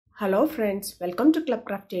Hello friends, welcome to Club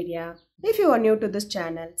Crafteria. If you are new to this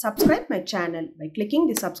channel, subscribe my channel by clicking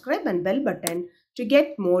the subscribe and bell button to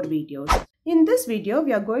get more videos. In this video,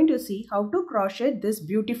 we are going to see how to crochet this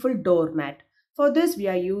beautiful doormat. For this, we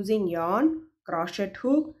are using yarn, crochet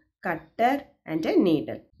hook, cutter and a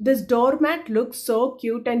needle. This doormat looks so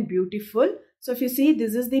cute and beautiful. So if you see,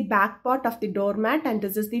 this is the back part of the doormat and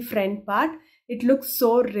this is the front part. It looks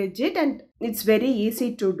so rigid and it's very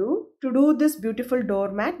easy to do. To do this beautiful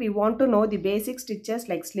doormat, we want to know the basic stitches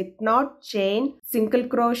like slip knot, chain, single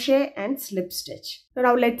crochet and slip stitch. So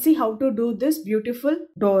now let's see how to do this beautiful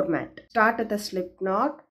doormat. Start with a slip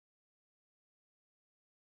knot.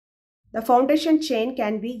 The foundation chain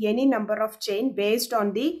can be any number of chain based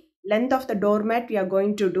on the length of the doormat we are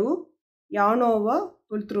going to do. Yarn over,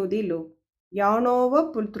 pull through the loop. Yarn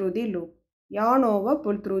over, pull through the loop. Yarn over,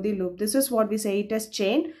 pull through the loop. This is what we say it as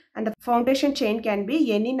chain, and the foundation chain can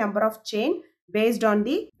be any number of chain based on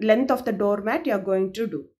the length of the doormat you are going to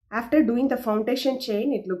do. After doing the foundation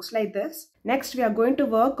chain, it looks like this. Next, we are going to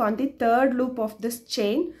work on the third loop of this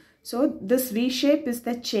chain. So this V shape is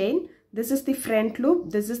the chain. This is the front loop.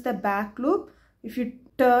 This is the back loop. If you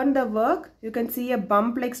turn the work, you can see a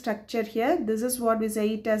bump like structure here. This is what we say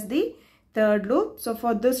it as the third loop. So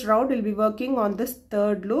for this round, we'll be working on this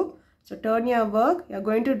third loop. So turn your work, you are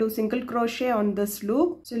going to do single crochet on this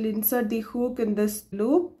loop. So you'll insert the hook in this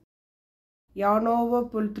loop, yarn over,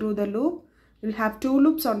 pull through the loop. You'll have two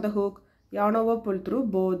loops on the hook, yarn over, pull through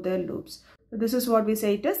both the loops. So this is what we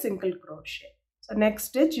say it as single crochet. So next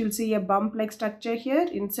stitch, you'll see a bump like structure here.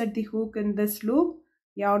 Insert the hook in this loop,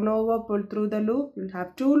 yarn over, pull through the loop. You'll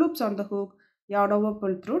have two loops on the hook, yarn over,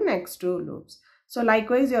 pull through next two loops. So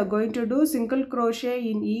likewise, you are going to do single crochet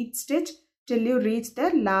in each stitch till you reach the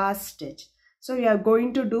last stitch. So we are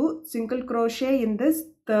going to do single crochet in this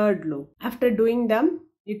third loop. After doing them,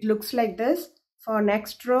 it looks like this. For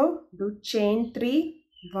next row, do chain 3,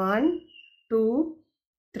 1, 2,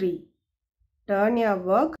 3. Turn your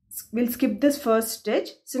work. We'll skip this first stitch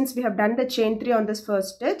since we have done the chain 3 on this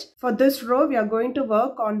first stitch. For this row, we are going to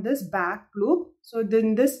work on this back loop. So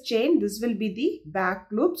in this chain, this will be the back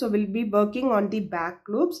loop. So we'll be working on the back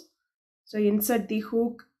loops. So insert the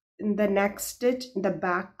hook in the next stitch in the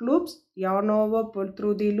back loops, yarn over, pull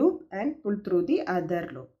through the loop and pull through the other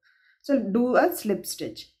loop. So do a slip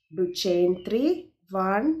stitch. Do chain 3,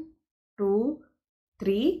 1, 2,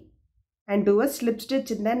 3 and do a slip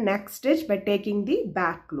stitch in the next stitch by taking the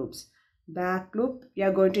back loops. Back loop, we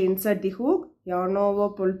are going to insert the hook, yarn over,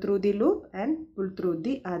 pull through the loop and pull through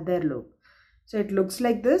the other loop. So it looks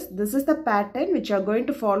like this. This is the pattern which you are going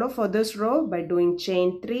to follow for this row by doing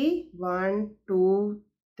chain 3, 1, 2,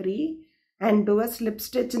 3 and do a slip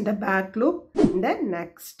stitch in the back loop in the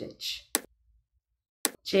next stitch.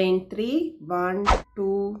 Chain 3, 1,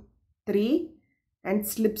 2, 3 and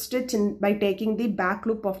slip stitch by taking the back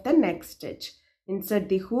loop of the next stitch. Insert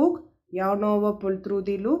the hook, yarn over, pull through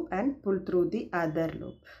the loop and pull through the other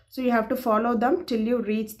loop. So you have to follow them till you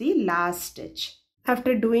reach the last stitch.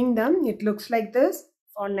 After doing them, it looks like this.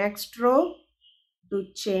 For next row, do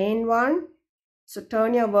chain 1. So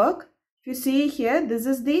turn your work. If you see here, this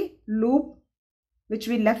is the loop which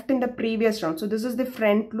we left in the previous round. So this is the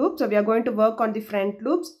front loop. So we are going to work on the front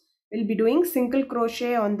loops. We'll be doing single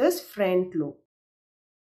crochet on this front loop.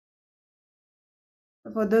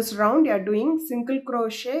 So for this round, you are doing single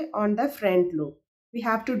crochet on the front loop. We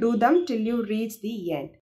have to do them till you reach the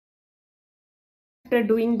end. After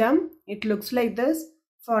doing them, it looks like this.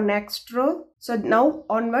 For next row, so now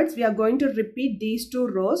onwards we are going to repeat these two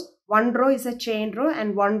rows. One row is a chain row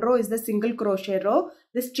and one row is the single crochet row.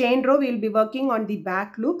 This chain row we will be working on the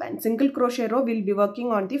back loop and single crochet row we will be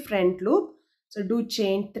working on the front loop. So do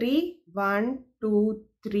chain 3, 1, 2,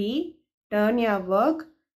 3, turn your work.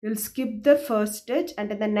 You'll skip the first stitch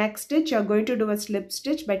and in the next stitch you are going to do a slip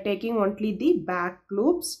stitch by taking only the back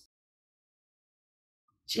loops.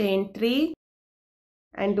 Chain 3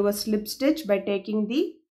 and do a slip stitch by taking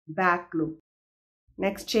the back loop.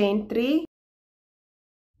 Next chain 3,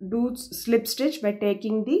 do slip stitch by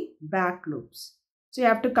taking the back loops. So you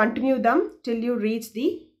have to continue them till you reach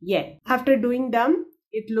the end. After doing them,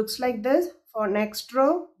 it looks like this. For next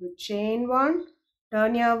row, do chain 1,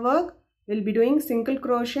 turn your work. We'll be doing single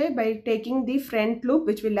crochet by taking the front loop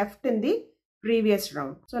which we left in the previous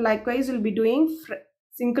round. So likewise, we'll be doing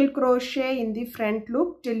single crochet in the front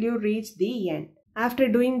loop till you reach the end. After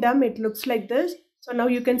doing them, it looks like this. So now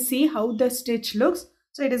you can see how the stitch looks.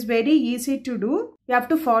 So it is very easy to do. You have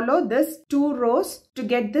to follow this 2 rows to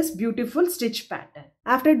get this beautiful stitch pattern.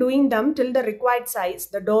 After doing them till the required size,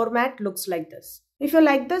 the doormat looks like this. If you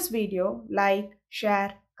like this video, like,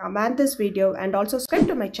 share, comment this video and also subscribe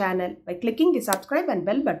to my channel by clicking the subscribe and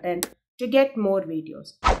bell button to get more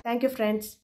videos. Thank you friends.